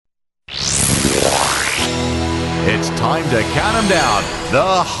It's time to count them down. The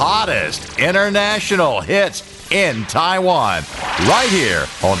hottest international hits in Taiwan. Right here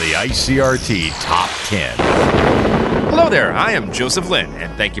on the ICRT Top 10. Hello there, I am Joseph Lin,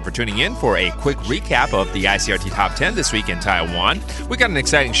 and thank you for tuning in for a quick recap of the ICRT Top 10 this week in Taiwan. We got an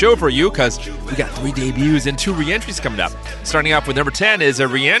exciting show for you because we got 3 debuts and 2 re-entries coming up. Starting off with number 10 is a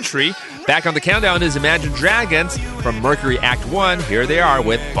re-entry. Back on the countdown is Imagine Dragons from Mercury Act 1. Here they are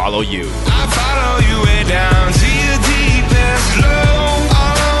with Follow You. I follow you way down to your deepest low.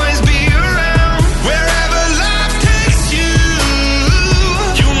 I'll always be around wherever life takes you.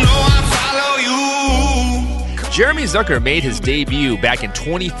 You know I follow you. Jeremy Zucker made his debut back in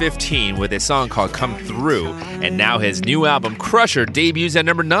 2015 with a song called Come Through, and now his new album Crusher debuts at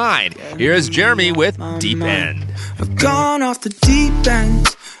number 9. Here's Jeremy with Deep End. I've gone off the deep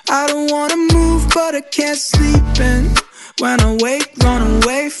end. I don't wanna move, but I can't sleep in. When I wake, run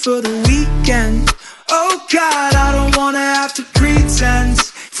away for the weekend. Oh God, I don't wanna have to pretend.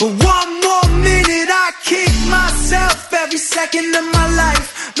 For one more minute, I kick myself every second of my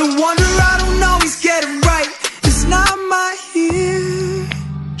life. No wonder I don't always get it right. It's not my year.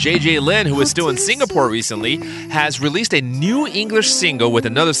 JJ Lin, who is still in Singapore recently, has released a new English single with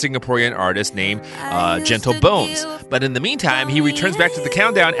another Singaporean artist named Gentle Bones. But in the meantime, he returns back to the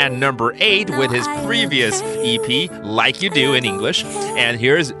countdown at number 8 with his previous EP, Like You Do in English. And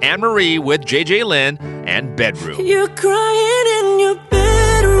here's Anne-Marie with JJ Lin and Bedroom. You're crying in your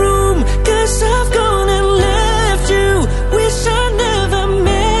bedroom, 'cause I've gone and left you. Wish I never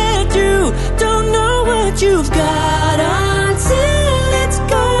met you. Don't know what you've got until it's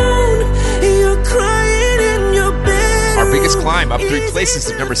gone. You're crying in your bedroom. Our biggest climb up 3 places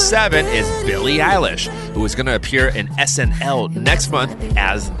to number 7 is Billie Eilish, who is going to appear in SNL next month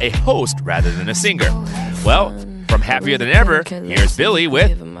as a host rather than a singer. Well, from Happier Than Ever, here's Billie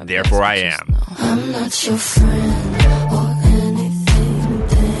with Therefore I Am. I'm not your friend or anything,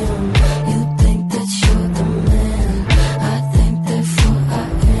 damn. You think that you're the man. I think therefore I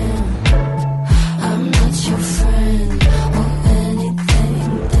am. I'm not your friend or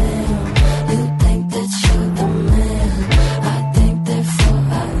anything, damn. You think that you're the man. I think therefore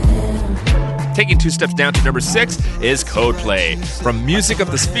I am. Taking 2 steps down to number 6 is Coldplay. From Music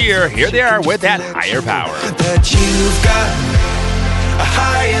of the Sphere, here they are with that higher power. That you've got a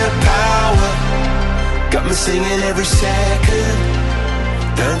higher power. Got me singing every second,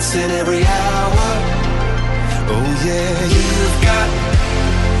 dancing every hour. Oh yeah, you've got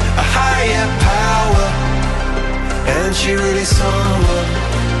a higher power. And she really someone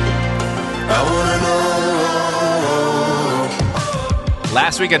I wanna know.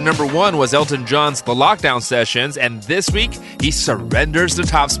 Last week at number 1 was Elton John's The Lockdown Sessions, and this week he surrenders the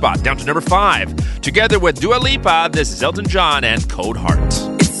top spot down to number 5. Together with Dua Lipa, this is Elton John and Cold Heart.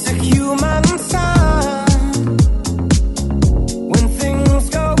 It's a human sign when things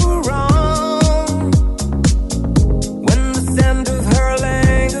go wrong. When the scent of her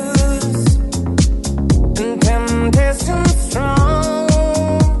lingers and temptation strong.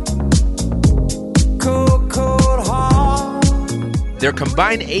 Cold, cold heart. Their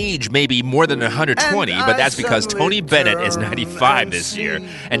combined age may be more than 120, but that's because Tony Bennett is 95 this year.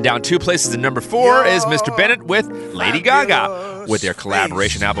 And down 2 places in number 4 is Mr. Bennett with Lady Gaga. With their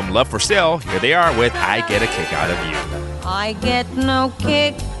collaboration album Love for Sale, here they are with I Get a Kick Out of You. I get no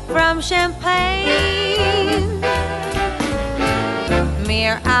kick from champagne.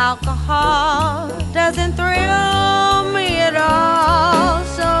 Mere alcohol doesn't thrill me at all.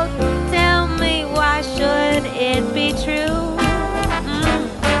 So tell me, why should it be true?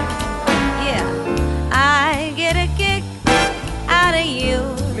 Yeah, I get a kick out of you.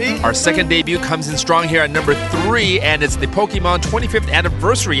 Our second debut comes in strong here at number 3, and it's the Pokemon 25th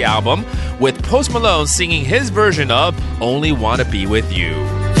anniversary album with Post Malone singing his version of Only Wanna Be With You.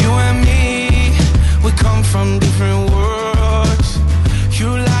 You and me, we come from different worlds.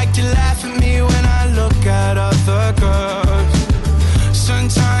 You like to laugh at me when I look at other girls.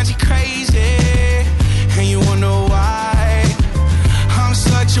 Sometimes you're crazy, and you wonder why. I'm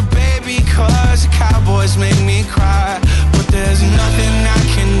such a baby, 'cause the Cowboys make me cry. But there's nothing I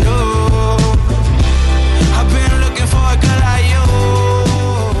can do. I've been looking for a girl like you.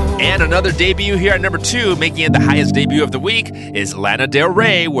 And another debut here at number 2, making it the highest debut of the week, is Lana Del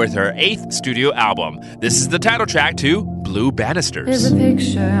Rey with her 8th studio album. This is the title track to Blue Banisters. There's a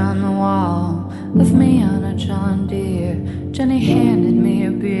picture on the wall of me on a John Deere. Jenny handed me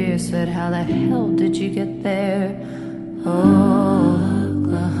a beer, said, how the hell did you get there? Oklahoma.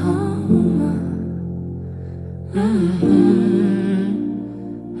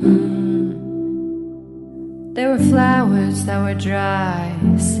 There were flowers that were dry,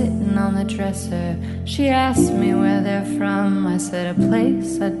 sitting on the dresser. She asked me where they're from. I said a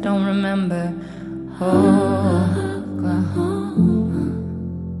place I don't remember. Oklahoma.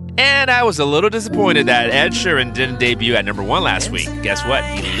 And I was a little disappointed that Ed Sheeran didn't debut at number 1 last week. Guess what?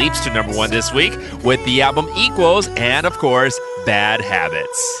 He leaps to number 1 this week with the album Equals and, of course, Bad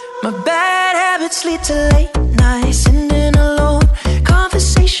Habits. My bad habits lead to late nights, sitting alone,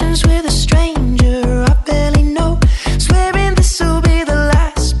 conversations with a stranger I barely know, swearing this will be the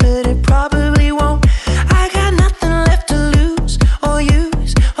last, but it probably won't. I got nothing left to lose or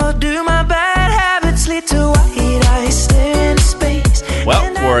use, or do my bad habits lead to white eyes staring into space?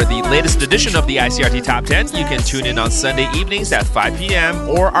 Well, for the latest edition of the ICRT Top 10, you can tune in on Sunday evenings at 5 p.m.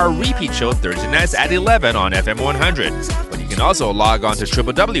 or our repeat show Thursday nights at 11 on FM 100. But you can also log on to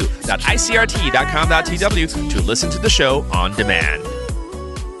www.icrt.com.tw to listen to the show on demand.